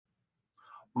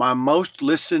My most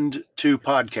listened to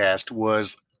podcast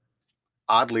was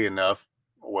oddly enough,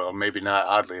 well, maybe not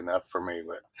oddly enough for me,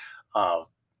 but uh,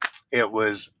 it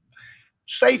was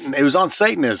Satan. It was on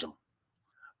Satanism.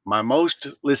 My most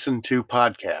listened to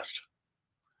podcast.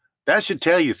 That should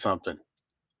tell you something.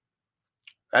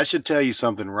 That should tell you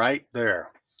something right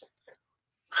there.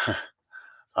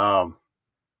 um,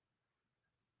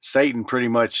 Satan pretty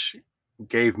much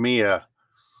gave me a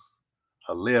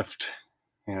lift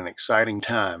in an exciting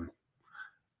time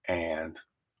and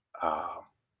uh,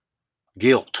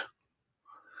 guilt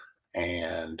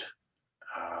and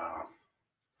uh,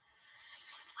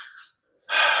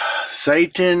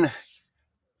 Satan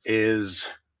is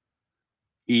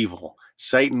evil.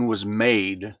 Satan was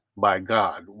made by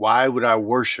God. Why would I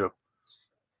worship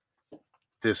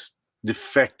this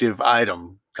defective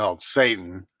item called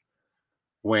Satan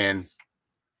when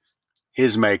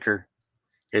his maker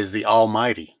is the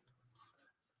Almighty?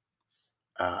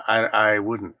 I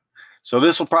wouldn't. So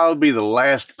this will probably be the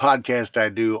last podcast I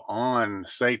do on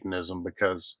Satanism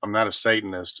because I'm not a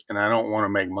Satanist and I don't want to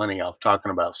make money off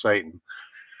talking about Satan.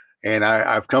 And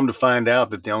I've come to find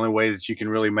out that the only way that you can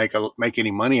really make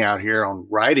any money out here on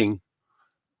writing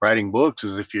books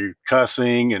is if you're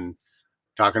cussing and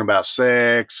talking about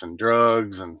sex and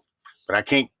drugs but I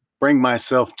can't bring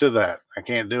myself to that. I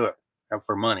can't do it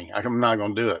for money. I'm not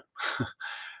going to do it.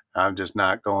 I'm just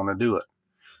not going to do it.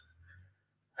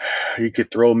 You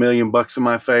could throw $1,000,000 in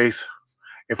my face.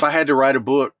 If I had to write a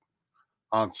book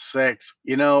on sex,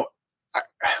 I,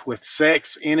 with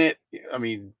sex in it, I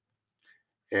mean,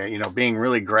 yeah, being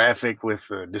really graphic with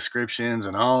the descriptions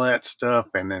and all that stuff,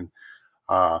 and then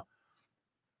uh,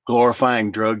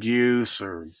 glorifying drug use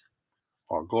or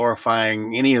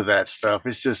glorifying any of that stuff,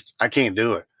 it's just I can't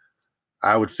do it.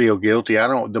 I would feel guilty. I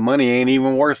don't. The money ain't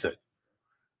even worth it.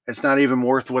 It's not even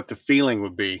worth what the feeling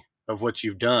would be of what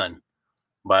you've done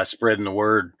by spreading the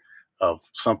word of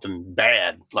something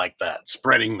bad like that,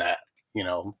 spreading that, you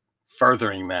know,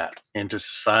 furthering that into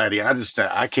society.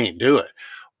 I can't do it.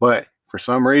 But for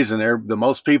some reason, they're the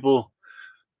most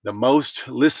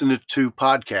listened to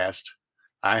podcast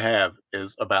I have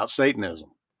is about Satanism,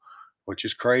 which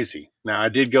is crazy. Now, I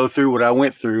did go through what I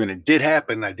went through, and it did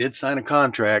happen. I did sign a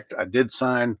contract. I did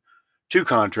sign two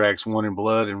contracts, one in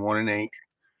blood and one in ink.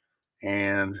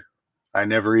 And I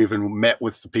never even met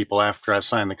with the people after I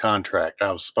signed the contract.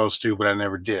 I was supposed to, but I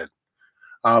never did.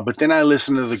 But then I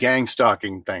listened to the gang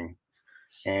stalking thing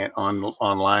and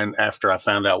online after I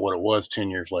found out what it was 10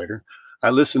 years later. I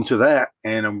listened to that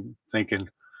and I'm thinking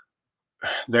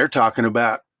they're talking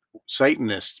about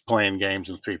Satanists playing games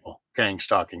with people, gang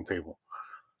stalking people.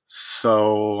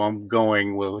 So I'm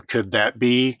going, well, could that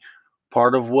be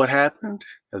part of what happened?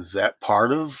 Is that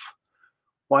part of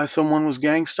why someone was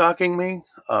gang stalking me?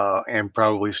 And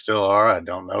probably still are. I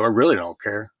don't know. I really don't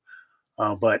care.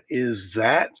 But is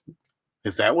that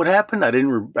what happened? I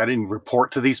didn't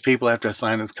report to these people after I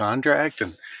signed this contract,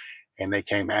 and they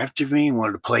came after me and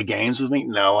wanted to play games with me.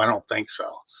 No, I don't think so.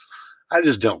 I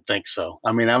just don't think so.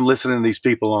 I mean, I'm listening to these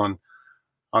people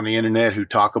on the internet who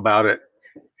talk about it,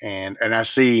 and I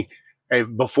see.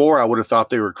 Before I would have thought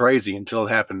they were crazy until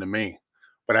it happened to me,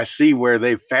 but I see where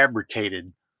they've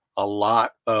fabricated a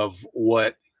lot of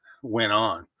what went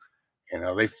on.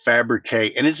 They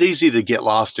fabricate, and it's easy to get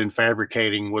lost in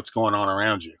fabricating what's going on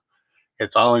around you.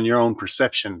 It's all in your own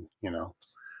perception.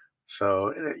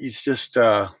 So it's just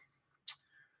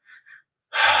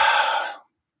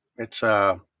it's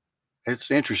uh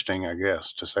it's interesting, I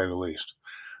guess, to say the least.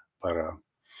 But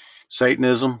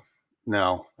Satanism,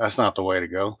 no, that's not the way to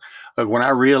go. Like when I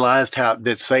realized how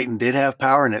that Satan did have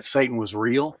power and that Satan was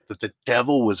real, that the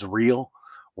devil was real,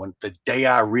 when the day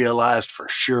I realized for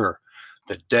sure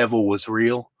the devil was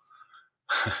real,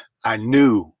 I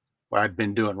knew what I'd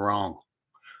been doing wrong.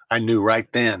 I knew right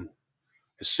then.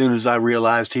 As soon as I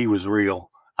realized he was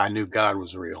real, I knew God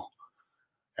was real.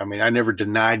 I mean, I never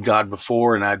denied God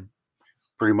before, and I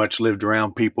pretty much lived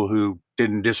around people who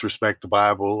didn't disrespect the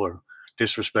Bible or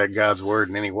disrespect God's word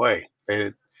in any way.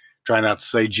 They try not to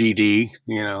say GD,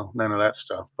 none of that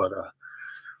stuff. But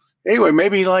anyway,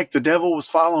 maybe like the devil was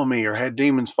following me or had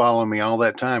demons following me all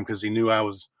that time because he knew I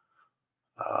was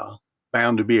uh,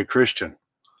 bound to be a Christian.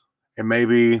 And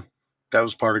maybe that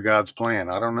was part of God's plan.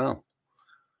 I don't know.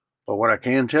 But what I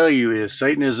can tell you is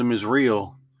Satanism is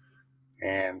real,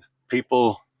 and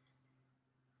people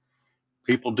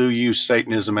do use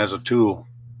Satanism as a tool,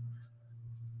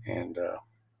 and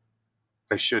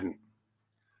they shouldn't,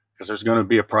 because there's going to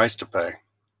be a price to pay.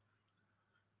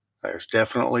 There's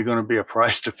definitely going to be a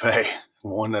price to pay,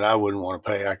 one that I wouldn't want to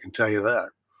pay. I can tell you that.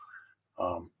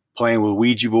 Playing with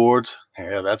Ouija boards,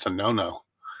 yeah, that's a no-no.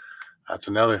 That's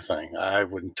another thing. I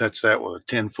wouldn't touch that with a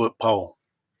 10-foot pole.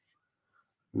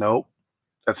 Nope,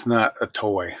 that's not a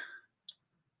toy.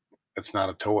 It's not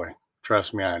a toy.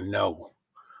 Trust me, I know.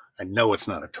 I know it's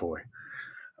not a toy.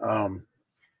 Um,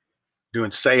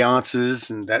 Doing seances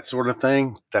and that sort of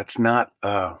thing, that's not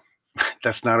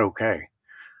that's not okay.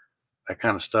 That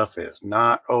kind of stuff is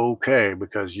not okay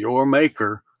because your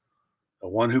maker, the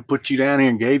one who put you down here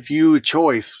and gave you a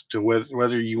choice to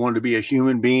whether you wanted to be a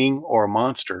human being or a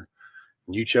monster,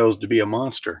 and you chose to be a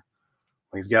monster.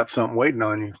 He's got something waiting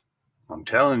on you. I'm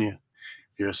telling you,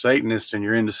 if you're a Satanist and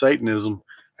you're into Satanism,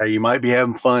 hey, you might be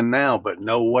having fun now, but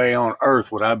no way on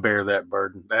earth would I bear that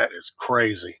burden. That is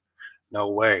crazy. No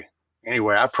way.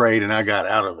 Anyway, I prayed and I got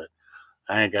out of it.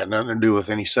 I ain't got nothing to do with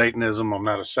any Satanism. I'm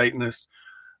not a Satanist.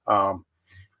 Um,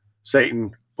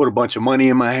 Satan put a bunch of money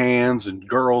in my hands and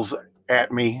girls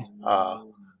at me.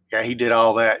 Yeah, he did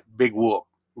all that. Big whoop.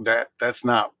 That's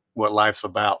not what life's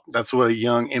about. That's what a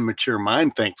young, immature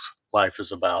mind thinks life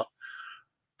is about.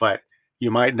 But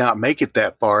you might not make it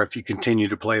that far if you continue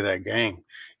to play that game.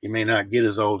 You may not get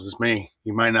as old as me.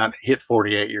 You might not hit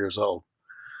 48 years old.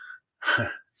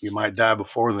 You might die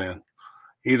before then.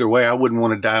 Either way, I wouldn't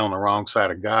want to die on the wrong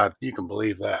side of God. You can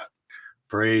believe that.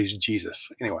 Praise Jesus.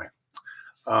 Anyway,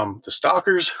 the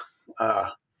stalkers, uh,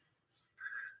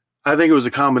 I think it was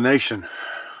a combination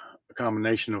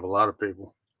of a lot of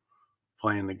people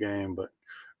playing the game, but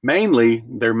mainly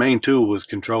their main tool was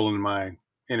controlling my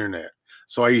internet.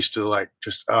 So I used to like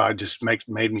just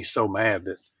made me so mad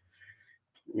that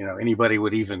anybody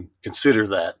would even consider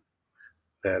that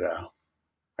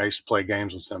I used to play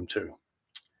games with them too,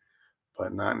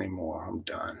 but not anymore. I'm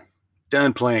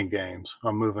done playing games.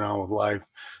 I'm moving on with life.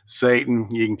 Satan,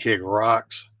 you can kick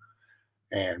rocks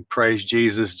and praise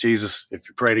Jesus. Jesus, if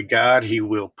you pray to God, He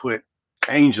will put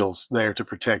angels there to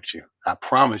protect you. I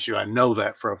promise you. I know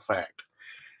that for a fact.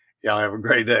 Y'all have a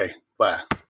great day. Bye.